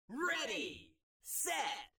Ready, set,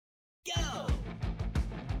 go!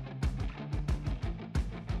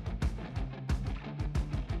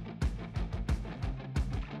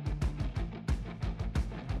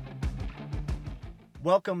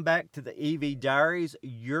 Welcome back to the EV Diaries,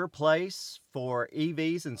 your place for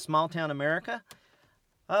EVs in small town America.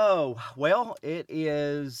 Oh, well, it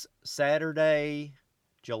is Saturday,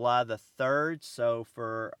 July the 3rd. So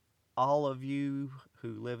for all of you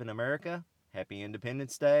who live in America, happy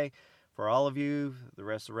Independence Day. For all of you, the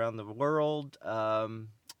rest around the world,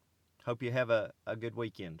 hope you have a good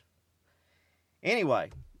weekend.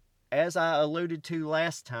 Anyway, as I alluded to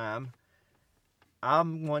last time,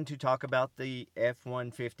 I'm going to talk about the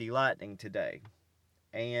F-150 Lightning today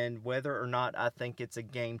and whether or not I think it's a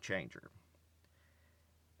game changer.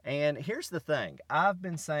 And here's the thing. I've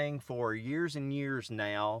been saying for years and years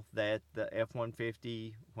now that the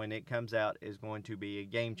F-150, when it comes out, is going to be a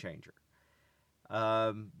game changer.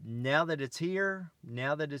 Now that it's here,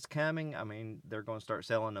 now that it's coming, I mean, they're going to start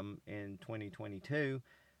selling them in 2022,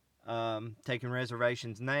 taking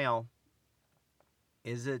reservations now.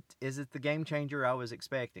 Is it the game changer I was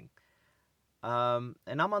expecting? And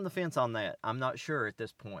I'm on the fence on that. I'm not sure at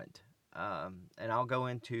this point. And I'll go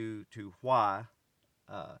into why.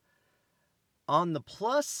 On the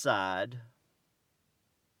plus side,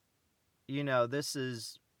 you know, this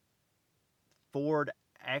is Ford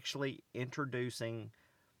actually introducing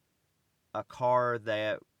a car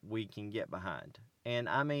that we can get behind. And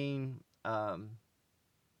I mean, I'm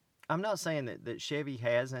not saying that Chevy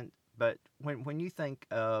hasn't, but when you think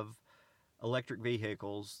of electric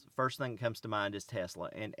vehicles, first thing that comes to mind is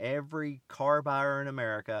Tesla. And every car buyer in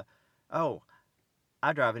America, oh,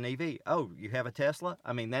 I drive an EV. Oh, you have a Tesla?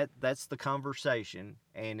 I mean, that's the conversation.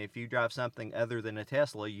 And if you drive something other than a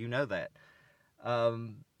Tesla, you know that.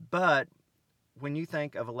 But when you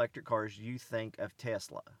think of electric cars, you think of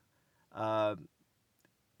Tesla.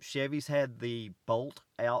 Chevy's had the Bolt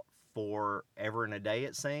out forever and a day,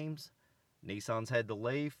 it seems. Nissan's had the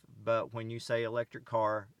Leaf, but when you say electric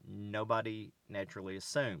car, nobody naturally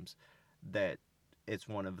assumes that it's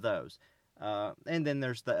one of those. And then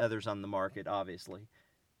there's the others on the market, obviously.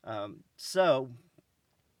 So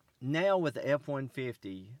now with the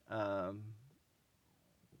F-150,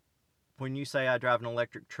 when you say I drive an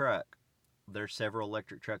electric truck, there's several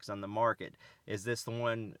electric trucks on the market. Is this the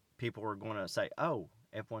one people are going to say, oh,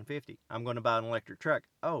 F-150, I'm going to buy an electric truck.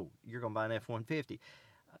 Oh, you're going to buy an F-150.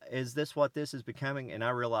 Is this what this is becoming? And I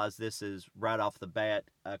realize this is right off the bat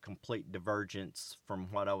a complete divergence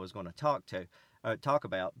from what I was going to talk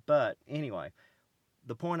about. But anyway,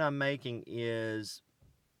 the point I'm making is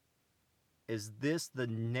this the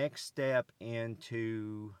next step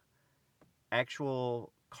into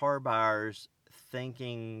actual car buyers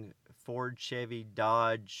thinking Ford, Chevy,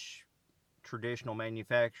 Dodge, traditional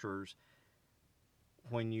manufacturers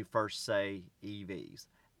when you first say EVs?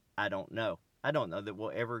 I don't know. I don't know that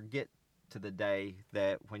we'll ever get to the day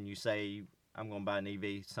that when you say I'm going to buy an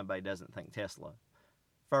EV, somebody doesn't think Tesla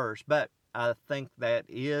first. But I think that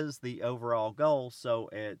is the overall goal. So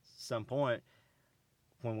at some point,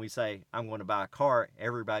 when we say I'm going to buy a car,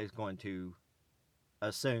 everybody's going to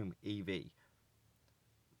assume EV.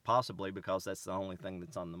 Possibly because that's the only thing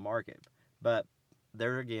that's on the market. But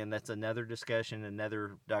there again, that's another discussion,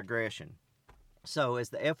 another digression. So is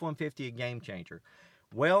the F-150 a game changer?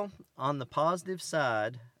 Well, on the positive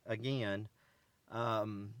side, again,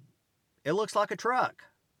 it looks like a truck.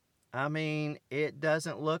 I mean, it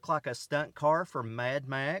doesn't look like a stunt car from Mad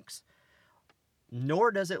Max,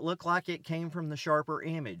 nor does it look like it came from the Sharper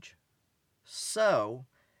Image. So,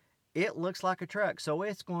 it looks like a truck, so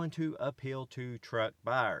it's going to appeal to truck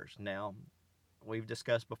buyers. Now, we've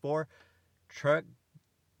discussed before, truck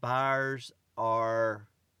buyers are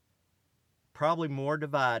probably more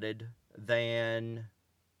divided than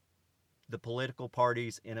the political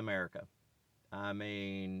parties in America. I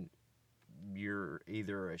mean, you're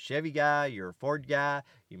either a Chevy guy, you're a Ford guy,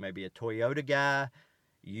 you may be a Toyota guy,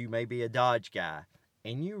 you may be a Dodge guy,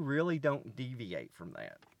 and you really don't deviate from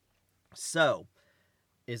that. So,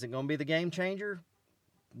 is it going to be the game changer?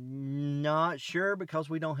 Not sure, because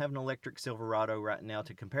we don't have an electric Silverado right now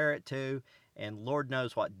to compare it to, and Lord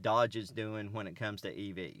knows what Dodge is doing when it comes to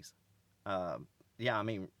EVs. Yeah, I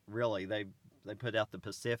mean, really, they put out the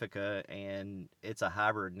Pacifica, and it's a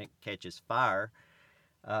hybrid, and it catches fire.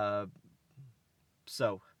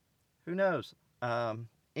 So, who knows?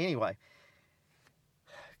 Anyway,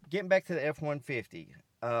 getting back to the F-150.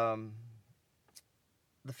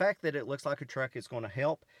 The fact that it looks like a truck is going to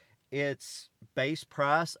help. Its base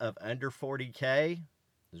price of under $40,000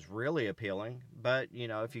 is really appealing. But you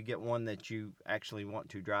know, if you get one that you actually want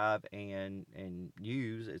to drive and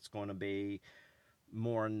use, it's going to be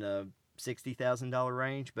more in the $60,000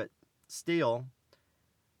 range. But still,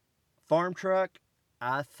 farm truck.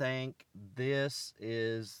 I think this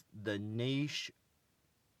is the niche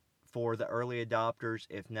for the early adopters,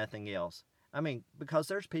 if nothing else. I mean, because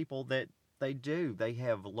there's people that they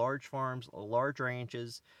have large farms, large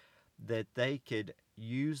ranches that they could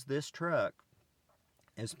use this truck,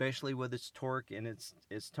 especially with its torque and its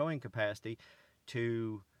towing capacity,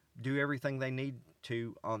 to do everything they need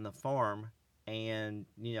to on the farm. And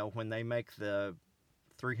you know, when they make the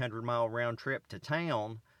 300-mile round trip to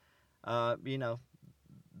town, you know,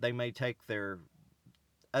 they may take their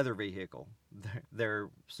other vehicle, their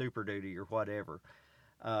Super Duty or whatever.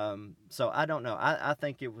 So I don't know. I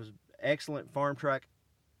think it was excellent farm truck.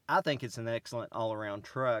 I think it's an excellent all-around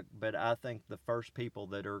truck, but I think the first people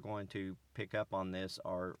that are going to pick up on this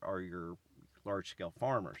are your large-scale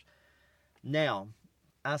farmers. Now,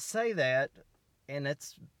 I say that, and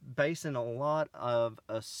it's basing a lot of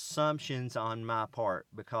assumptions on my part,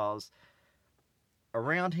 because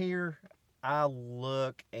around here, I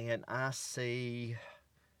look and I see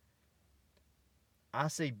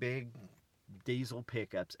big diesel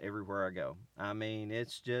pickups everywhere I go. I mean,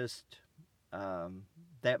 it's just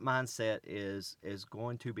that mindset is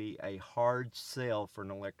going to be a hard sell for an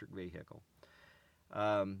electric vehicle.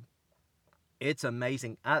 Um, it's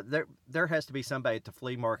amazing. There has to be somebody at the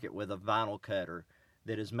flea market with a vinyl cutter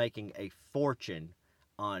that is making a fortune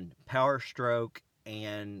on Power Stroke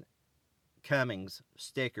and Cummins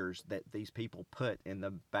stickers that these people put in the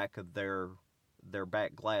back of their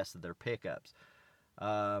back glass of their pickups.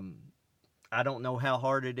 Um, I don't know how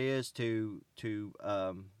hard it is to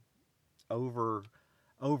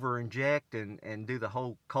over inject and do the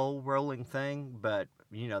whole coal rolling thing, but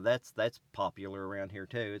you know that's popular around here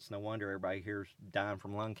too. It's no wonder everybody here's dying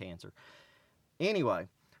from lung cancer. Anyway,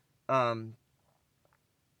 um,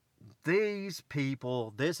 these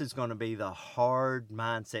people, this is going to be the hard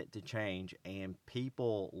mindset to change, and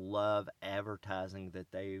people love advertising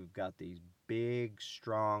that they've got these big,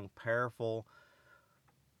 strong, powerful,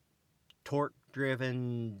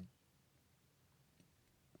 torque-driven,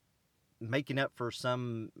 making up for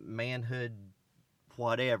some manhood,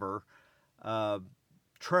 whatever,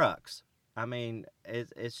 trucks. I mean,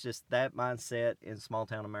 it's just that mindset in small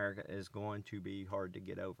town America is going to be hard to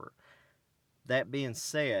get over. That being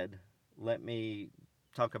said, let me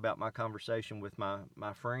talk about my conversation with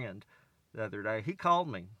my friend the other day. He called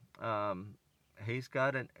me. He's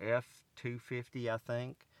got an F-250, I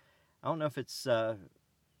think. I don't know if it's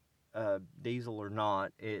diesel or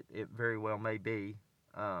not. It very well may be.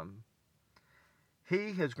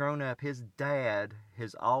 He has grown up. His dad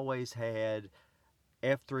has always had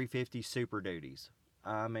F-350 Super Duties.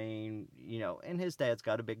 I mean, you know, and his dad's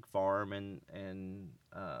got a big farm, and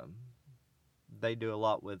they do a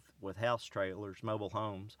lot with house trailers, mobile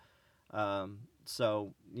homes.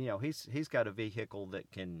 So you know, he's got a vehicle that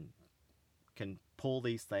can pull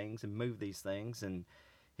these things and move these things, and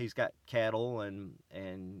he's got cattle, and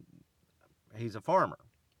he's a farmer.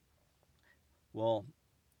 Well,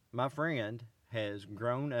 my friend has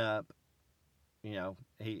grown up. You know,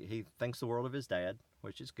 he thinks the world of his dad,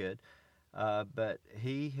 which is good. But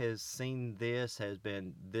he has seen this is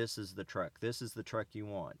the truck. This is the truck you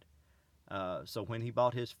want. So when he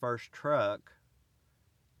bought his first truck,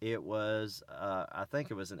 it was, I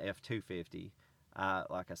think it was an F-250.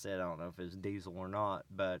 Like I said, I don't know if it's diesel or not,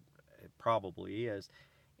 but it probably is.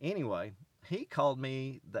 Anyway, he called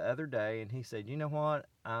me the other day and he said, you know what?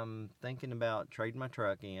 I'm thinking about trading my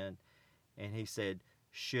truck in. And he said,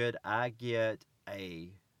 should I get a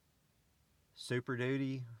Super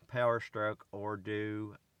Duty Power Stroke, or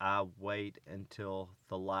do I wait until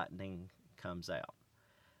the Lightning comes out?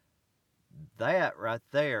 That right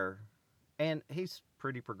there, and he's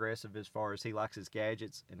pretty progressive as far as he likes his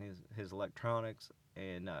gadgets and his electronics,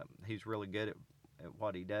 and he's really good at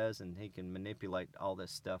what he does, and he can manipulate all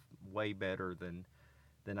this stuff way better than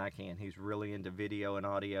I can. He's really into video and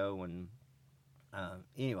audio, and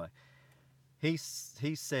anyway, he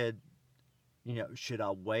said, you know, should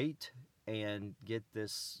I wait and get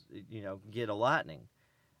this, you know, get a Lightning?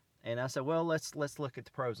 And I said, well, let's look at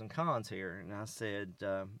the pros and cons here. And I said,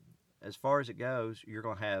 as far as it goes, you're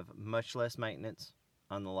going to have much less maintenance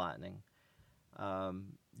on the Lightning.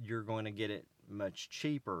 You're going to get it much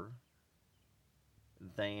cheaper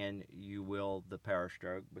than you will the Power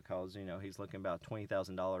Stroke, because, you know, he's looking about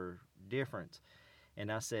 $20,000 difference.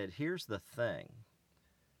 And I said, here's the thing,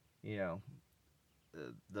 you know,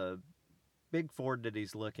 the big Ford that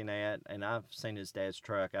he's looking at, and I've seen his dad's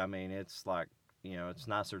truck. I mean, it's like it's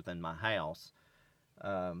nicer than my house.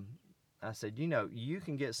 Um, I said, you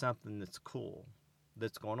can get something that's cool,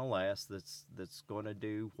 that's going to last, that's going to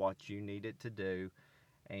do what you need it to do.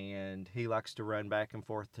 And he likes to run back and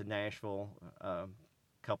forth to Nashville a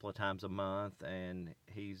couple of times a month, and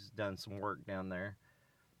he's done some work down there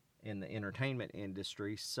in the entertainment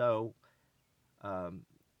industry. So um,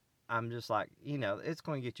 I'm just like, it's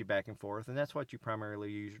going to get you back and forth, and that's what you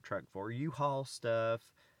primarily use your truck for. You haul stuff.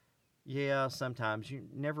 Yeah, sometimes you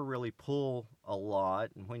never really pull a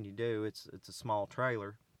lot, and when you do, it's a small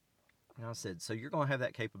trailer. And I said, so you're going to have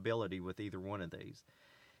that capability with either one of these.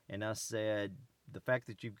 And I said, the fact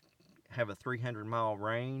that you have a 300-mile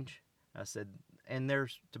range, I said, and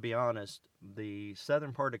there's, to be honest, the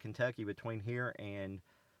southern part of Kentucky between here and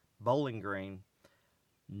Bowling Green,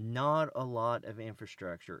 not a lot of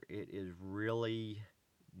infrastructure. It is really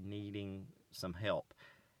needing some help.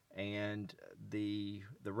 And the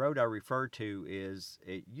road I refer to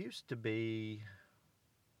it used to be,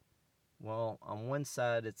 well, on one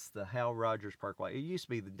side it's the Hal Rogers Parkway. It used to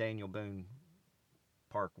be the Daniel Boone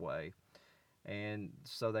Parkway. And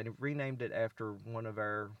so they renamed it after one of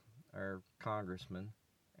our congressmen.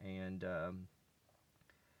 And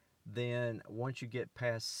then once you get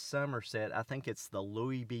past Somerset, I think it's the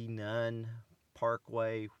Louis B. Nunn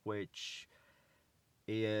Parkway, which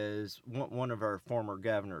is one of our former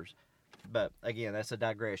governors. But again, that's a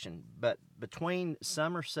digression. But between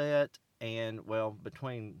Somerset and, well,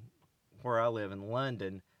 between where I live in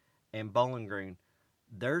London and Bowling Green,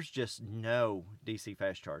 there's just no DC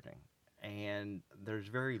fast charging. And there's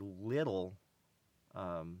very little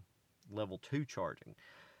level 2 charging.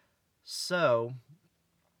 So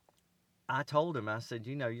I told him, I said,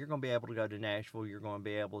 you're going to be able to go to Nashville, you're going to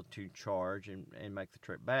be able to charge and make the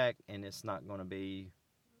trip back, and it's not going to be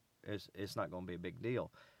a big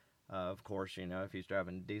deal. Of course, if he's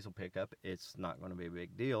driving a diesel pickup, it's not going to be a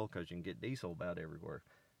big deal because you can get diesel about everywhere.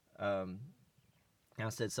 I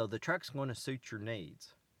said, so the truck's going to suit your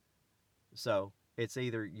needs. So it's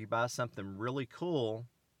either you buy something really cool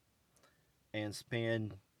and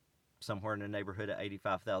spend somewhere in the neighborhood of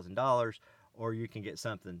 $85,000, or you can get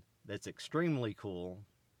something that's extremely cool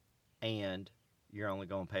and you're only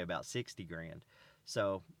going to pay about $60,000.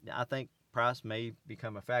 So I think price may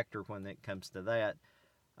become a factor when it comes to that.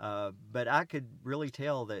 But I could really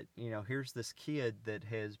tell that, here's this kid that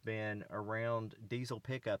has been around diesel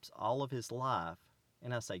pickups all of his life.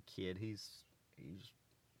 And I say kid, he's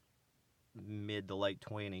mid to late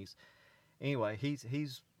 20s. Anyway,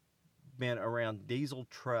 he's been around diesel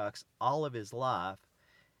trucks all of his life.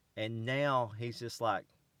 And now he's just like,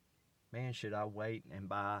 man, should I wait and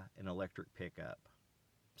buy an electric pickup?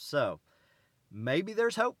 So maybe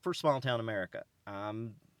there's hope for small town America.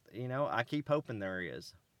 I keep hoping there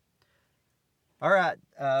is. All right,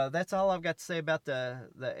 that's all I've got to say about the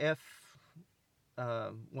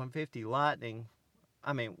F-150 Lightning.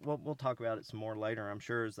 I mean, we'll talk about it some more later, I'm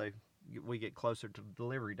sure, as we get closer to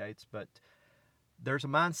delivery dates. But there's a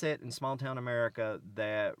mindset in small town America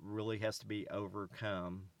that really has to be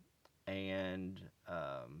overcome, and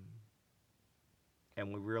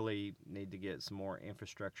we really need to get some more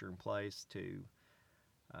infrastructure in place to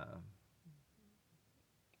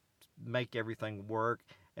make everything work.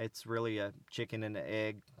 It's really a chicken and the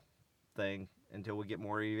egg thing. Until we get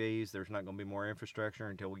more EVs, there's not going to be more infrastructure.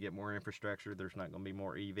 Until we get more infrastructure, there's not going to be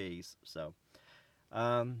more EVs. So,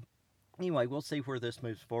 anyway, we'll see where this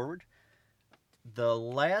moves forward. The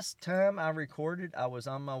last time I recorded, I was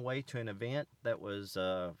on my way to an event that was,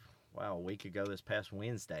 a week ago this past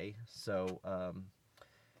Wednesday. So,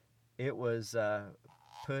 it was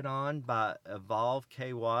put on by Evolve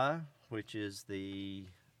KY, which is the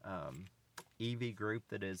EV group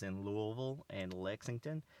that is in Louisville and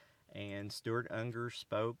Lexington. And Stuart Unger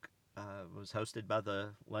spoke, was hosted by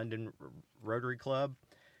the London Rotary Club,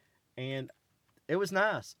 and it was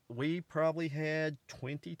nice. We probably had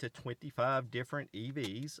 20 to 25 different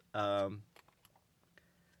EVs. Of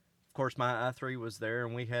course, my i3 was there,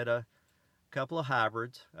 and we had a couple of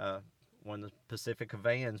hybrids. One of the Pacifica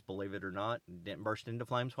vans, believe it or not, didn't burst into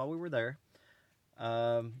flames while we were there.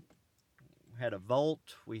 Had a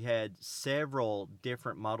Volt. We had several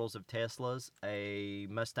different models of Teslas. A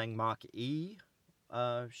Mustang Mach-E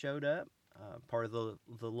showed up, part of the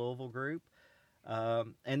Louisville group.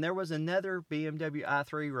 And there was another BMW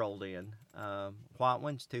i3 rolled in, white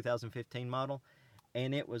one's 2015 model,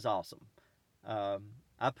 and it was awesome.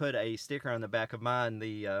 I put a sticker on the back of mine.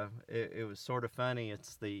 It was sort of funny.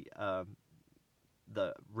 It's the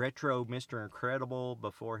retro Mr. Incredible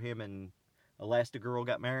before him and Elastigirl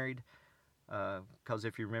got married. Because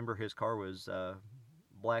if you remember, his car was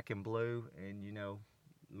black and blue, and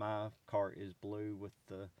my car is blue with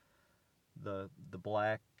the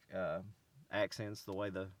black accents, the way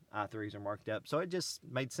the i3s are marked up. So it just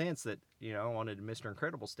made sense that, I wanted a Mr.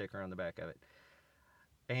 Incredible sticker on the back of it.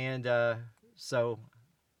 And so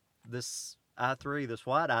this i3, this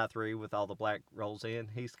white i3 with all the black rolls in,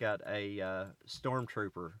 he's got a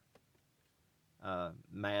Stormtrooper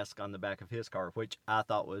mask on the back of his car, which I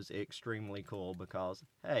thought was extremely cool because,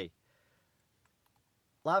 hey,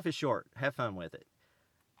 life is short. Have fun with it.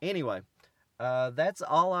 Anyway, that's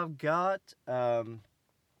all I've got.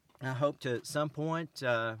 I hope to at some point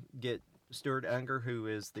get Stuart Unger, who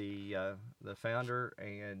is the founder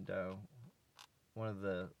and one of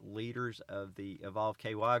the leaders of the Evolve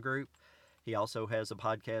KY group. He also has a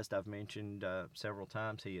podcast I've mentioned several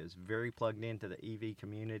times. He is very plugged into the EV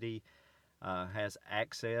community, has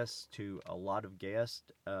access to a lot of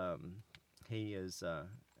guests. He is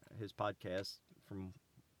his podcast, from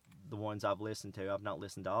the ones I've listened to, I've not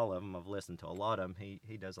listened to all of them. I've listened to a lot of them.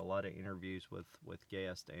 He does a lot of interviews with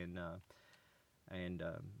guests, and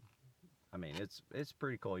I mean, it's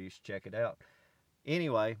pretty cool. You should check it out.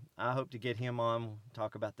 Anyway, I hope to get him on,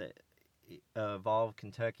 talk about the Evolve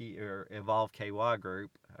Kentucky, or Evolve KY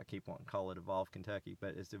group. I keep wanting to call it Evolve Kentucky,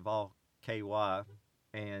 but it's Evolve KY,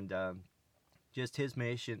 and just his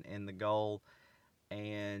mission and the goal.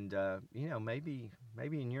 And maybe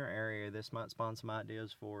in your area this might spawn some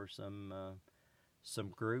ideas for some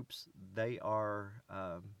groups. They are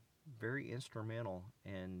very instrumental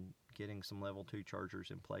in getting some level 2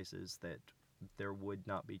 chargers in places that there would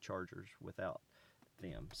not be chargers without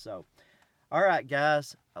them. So, all right,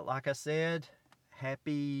 guys, like I said,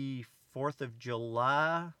 happy 4th of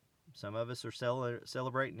July. Some of us are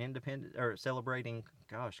celebrating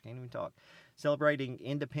celebrating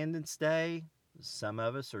Independence Day. Some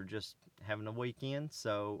of us are just having a weekend.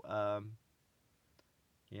 So,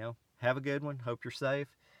 have a good one. Hope you're safe.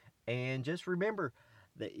 And just remember,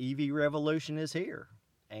 the EV revolution is here.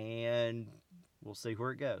 And we'll see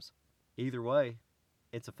where it goes. Either way,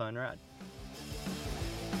 it's a fun ride.